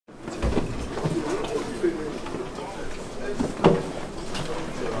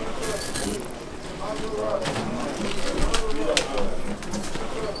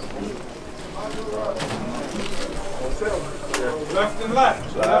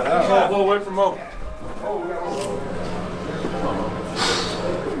Pull away from home.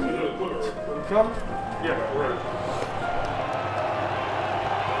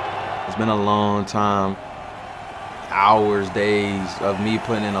 It's been a long time, hours, days of me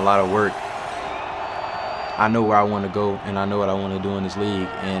putting in a lot of work. I know where I want to go, and I know what I want to do in this league,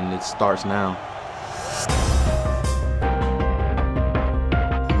 and it starts now.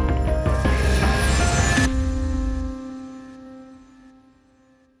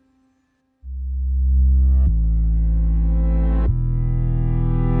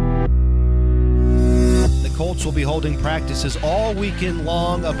 The Colts will be holding practices all weekend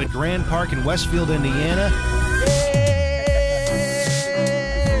long up at Grand Park in Westfield, Indiana.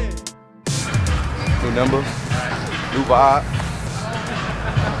 New number, new vibe,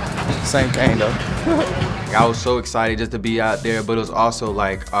 same thing though. I was so excited just to be out there, but it was also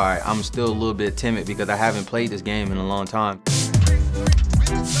like, all right, I'm still a little bit timid because I haven't played this game in a long time.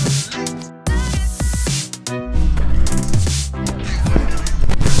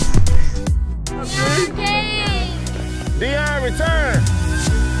 Deon Cain! Deon, return!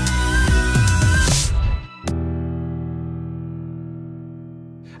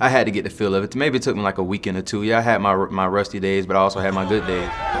 I had to get the feel of it. Maybe it took me like a weekend or two. Yeah, I had my rusty days, but I also had my good days.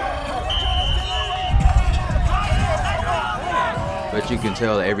 But you can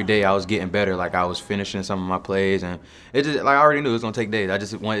tell that every day I was getting better. Like I was finishing some of my plays, and it just like I already knew it was gonna take days. It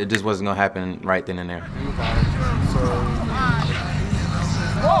just wasn't gonna happen right then and there.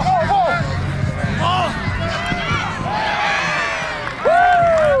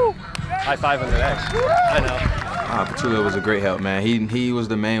 High five on the X. I know. Petula was a great help, man. He was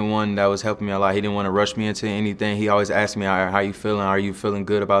the main one that was helping me a lot. He didn't want to rush me into anything. He always asked me, how you feeling? Are you feeling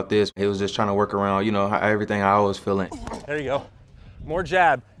good about this? He was just trying to work around, you know, everything I was feeling. There you go. More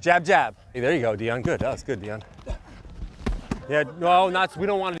jab. Jab, jab. Hey, there you go, Deon. Good. That was good, Deon. Yeah, no, we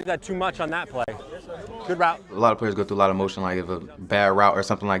don't want to do that too much on that play. Good route. A lot of players go through a lot of emotion, like if a bad route or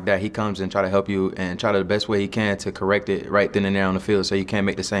something like that, he comes and try to help you and try to the best way he can to correct it right then and there on the field so you can't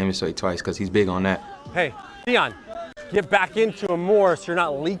make the same mistake twice because he's big on that. Hey, Deon, get back into him more so you're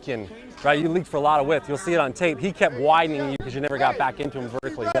not leaking, right? You leaked for a lot of width. You'll see it on tape. He kept widening you because you never got back into him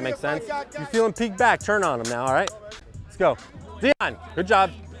vertically. Does that make sense? You feel him peek back, turn on him now, all right? Let's go. Deon, good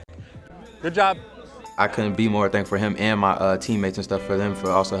job. Good job. I couldn't be more thankful for him and my teammates and stuff for them for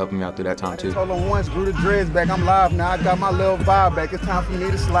also helping me out through that time too. Hold on once, grew the dreads back. I'm live now. I got my little vibe back. It's time for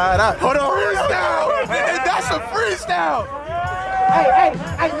me to slide out. Hold on, freestyle! That's a freestyle! Hey,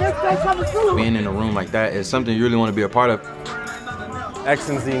 next day coming through. Being in a room like that is something you really want to be a part of. X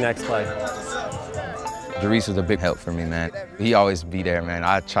and Z next play. Jarice was a big help for me, man. He always be there, man.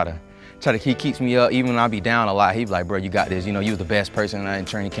 He keeps me up, even when I be down a lot. He be like, bro, you got this. You know, you was the best person in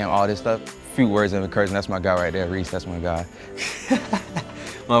training camp, all this stuff. Few words of encouragement. That's my guy right there, Reese. That's my guy.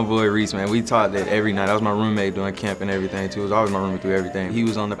 My boy Reese, man. We talked that every night. That was my roommate during camp and everything too. It was always my roommate through everything. He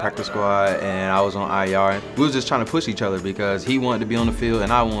was on the practice squad and I was on IR. We was just trying to push each other because he wanted to be on the field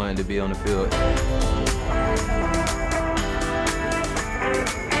and I wanted to be on the field.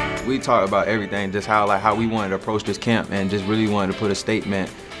 We talked about everything, just how we wanted to approach this camp and just really wanted to put a statement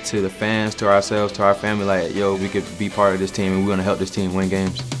to the fans, to ourselves, to our family, like, yo, we could be part of this team and we want to help this team win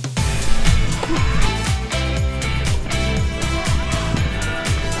games.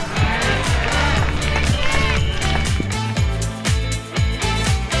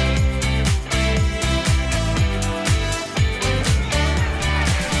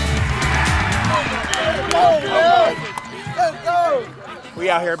 We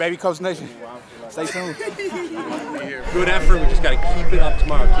out here, baby. Coach Nation. Stay tuned. Good effort. We just got to keep it up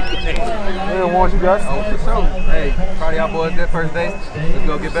tomorrow. Keep the pace. We don't want you guys. Oh, for sure. Hey, proud of y'all boys that first day. Let's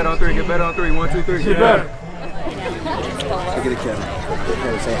go get better on three. Get better on three. 1, 2, 3. Get better. Look at the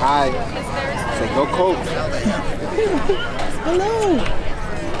camera. Say hi. Say go Colts. Hello.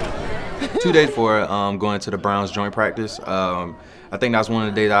 2 days before going to the Browns joint practice, I think that was one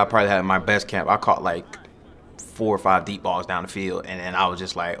of the days I probably had my best camp. I caught like 4 or 5 deep balls down the field, and then I was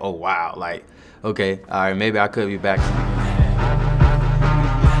just like, oh wow, like, okay, all right, maybe I could be back.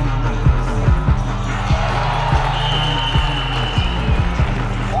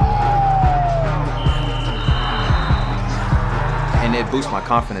 And it boosts my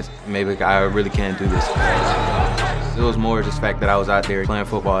confidence. Maybe I really can do this. It was more just the fact that I was out there playing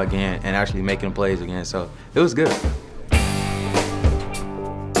football again and actually making plays again, so it was good.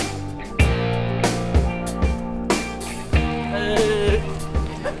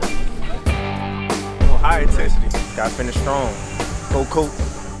 High intensity. Gotta finish strong. Go Colts.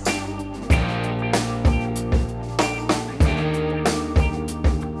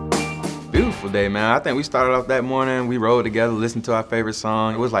 Beautiful. beautiful day, man. I think we started off that morning, we rode together, listened to our favorite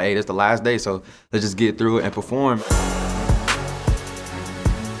song. It was like, hey, it's the last day, so let's just get through it and perform.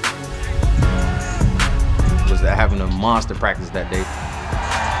 Was having a monster practice that day.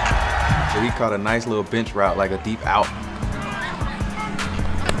 So we caught a nice little bench route, like a deep out.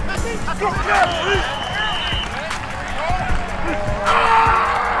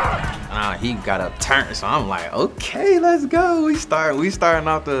 He got a turn, so I'm like, okay, let's go. We starting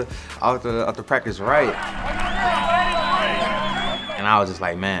off the practice right. And I was just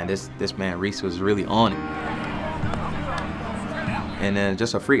like, man, this man Reese was really on it. And then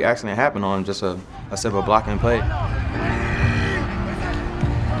just a freak accident happened on him, just a simple blocking play.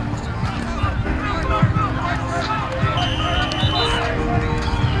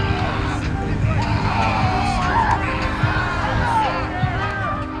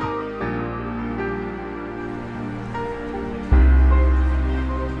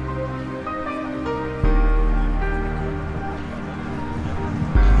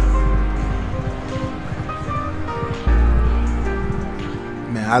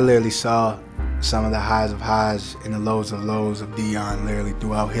 I literally saw some of the highs of highs and the lows of lows of Deon literally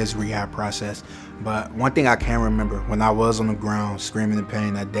throughout his rehab process. But one thing I can remember, when I was on the ground screaming in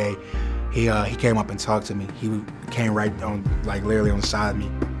pain that day, he came up and talked to me. He came right on, like literally on the side of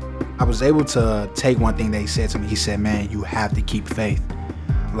me. I was able to take one thing that he said to me. He said, man, you have to keep faith.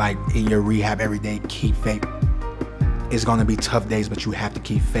 Like in your rehab every day, keep faith. It's gonna be tough days, but you have to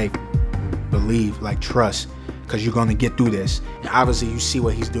keep faith. Believe, like trust, because you're gonna get through this. And obviously you see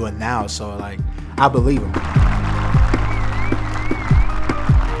what he's doing now, so like, I believe him.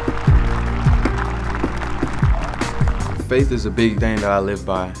 Faith is a big thing that I live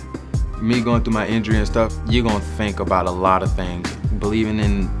by. Me going through my injury and stuff, you're gonna think about a lot of things. Believing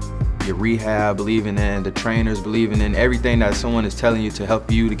in your rehab, believing in the trainers, believing in everything that someone is telling you to help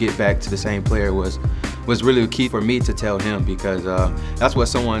you to get back to the same player was really key for me to tell him, because that's what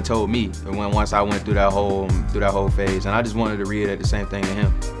someone told me once I went through that whole phase, and I just wanted to reiterate the same thing to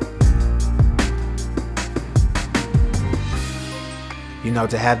him. You know,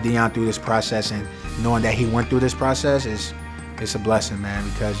 to have Deon through this process and knowing that he went through this process it's a blessing, man,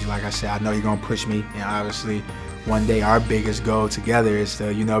 because like I said, I know you're gonna push me, and obviously one day our biggest goal together is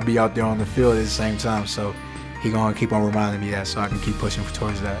to, you know, be out there on the field at the same time. So he's gonna keep on reminding me that, so I can keep pushing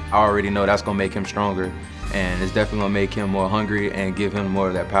towards that. I already know that's gonna make him stronger, and it's definitely gonna make him more hungry and give him more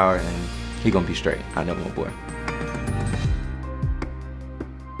of that power, and he's gonna be straight. I know my boy.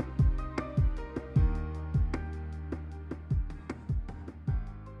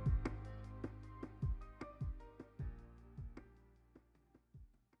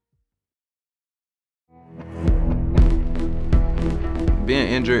 Being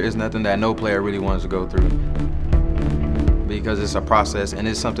injured is nothing that no player really wants to go through, because it's a process and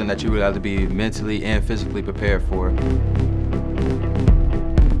it's something that you really have to be mentally and physically prepared for.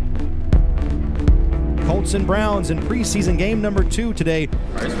 Colts and Browns in preseason game number 2 today.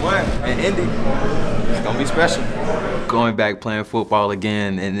 First one in Indy. It's gonna be special. Going back playing football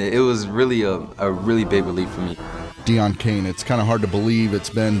again, and it was really a really big relief for me. Deon Cain, it's kind of hard to believe it's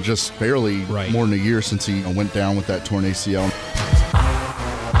been just barely more than a year since he went down with that torn ACL.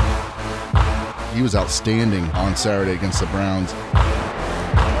 He was outstanding on Saturday against the Browns.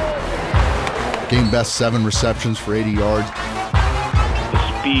 Game best 7 receptions for 80 yards.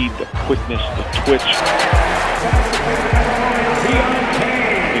 The speed, the quickness, the twitch.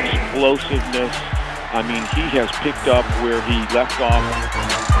 Explosiveness. I mean, he has picked up where he left off.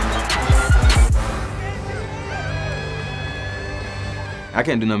 I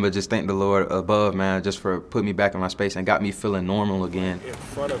can't do nothing but just thank the Lord above, man, just for putting me back in my space and got me feeling normal again. In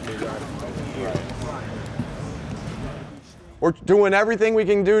front of me, guys. We're doing everything we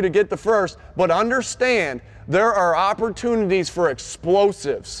can do to get the first, but understand there are opportunities for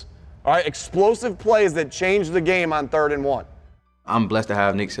explosives, all right? Explosive plays that change the game on 3rd and 1. I'm blessed to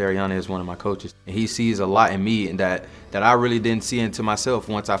have Nick Sirianni as one of my coaches. He sees a lot in me that I really didn't see into myself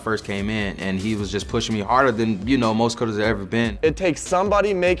once I first came in, and he was just pushing me harder than, you know, most coaches have ever been. It takes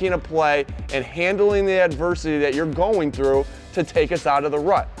somebody making a play and handling the adversity that you're going through to take us out of the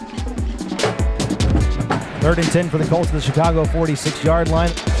rut. 3rd and 10 for the Colts at the Chicago 46-yard line.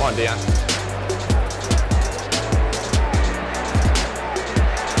 Come on, Deon.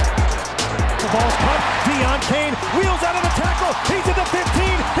 The ball's pumped. Deon Cain wheels out of the tackle. He's at the 15.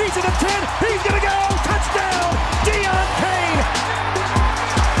 He's at the 10. He's going to go. Touchdown, Deon Cain.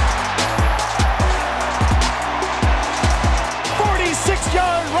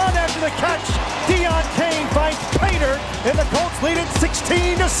 '46-yard run after the catch. Deon Cain finds Pater, and the Colts lead it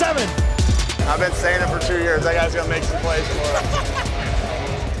 16-7. I've been saying it for 2 years. That guy's going to make some plays for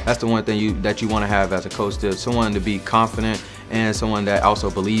us. That's the one thing that you want to have as a coach, someone to be confident and someone that also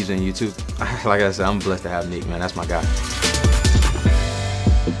believes in you too. Like I said, I'm blessed to have Nick, man. That's my guy.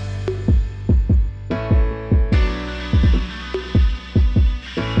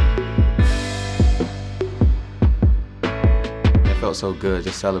 It felt so good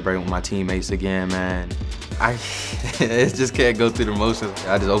just celebrating with my teammates again, man. It just can't go through the motions.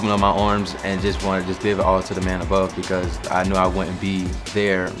 I just opened up my arms and just wanted to just give it all to the man above because I knew I wouldn't be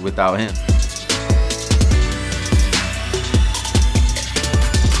there without him.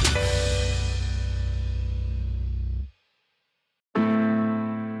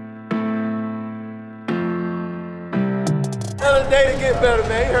 Another day to get better,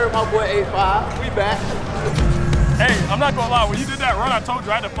 man. You heard my boy 8'5". We back. Hey, I'm not gonna lie, when you did that run, I told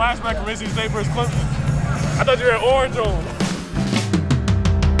you I had a flashback from NC State versus Clemson. I thought you were orange on.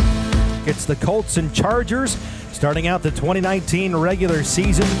 It's the Colts and Chargers starting out the 2019 regular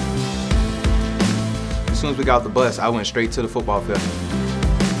season. As soon as we got off the bus, I went straight to the football field.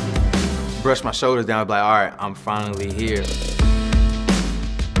 Brushed my shoulders down, like, all right, I'm finally here.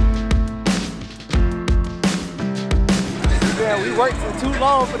 Yeah, we worked for too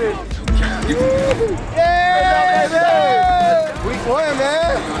long for this. Yeah, baby! Week 1,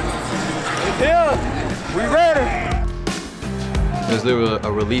 man. It's here. We ready. It was literally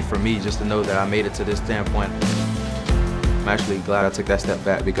a relief for me just to know that I made it to this standpoint. I'm actually glad I took that step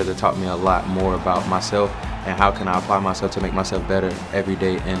back because it taught me a lot more about myself and how can I apply myself to make myself better every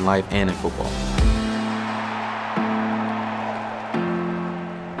day in life and in football.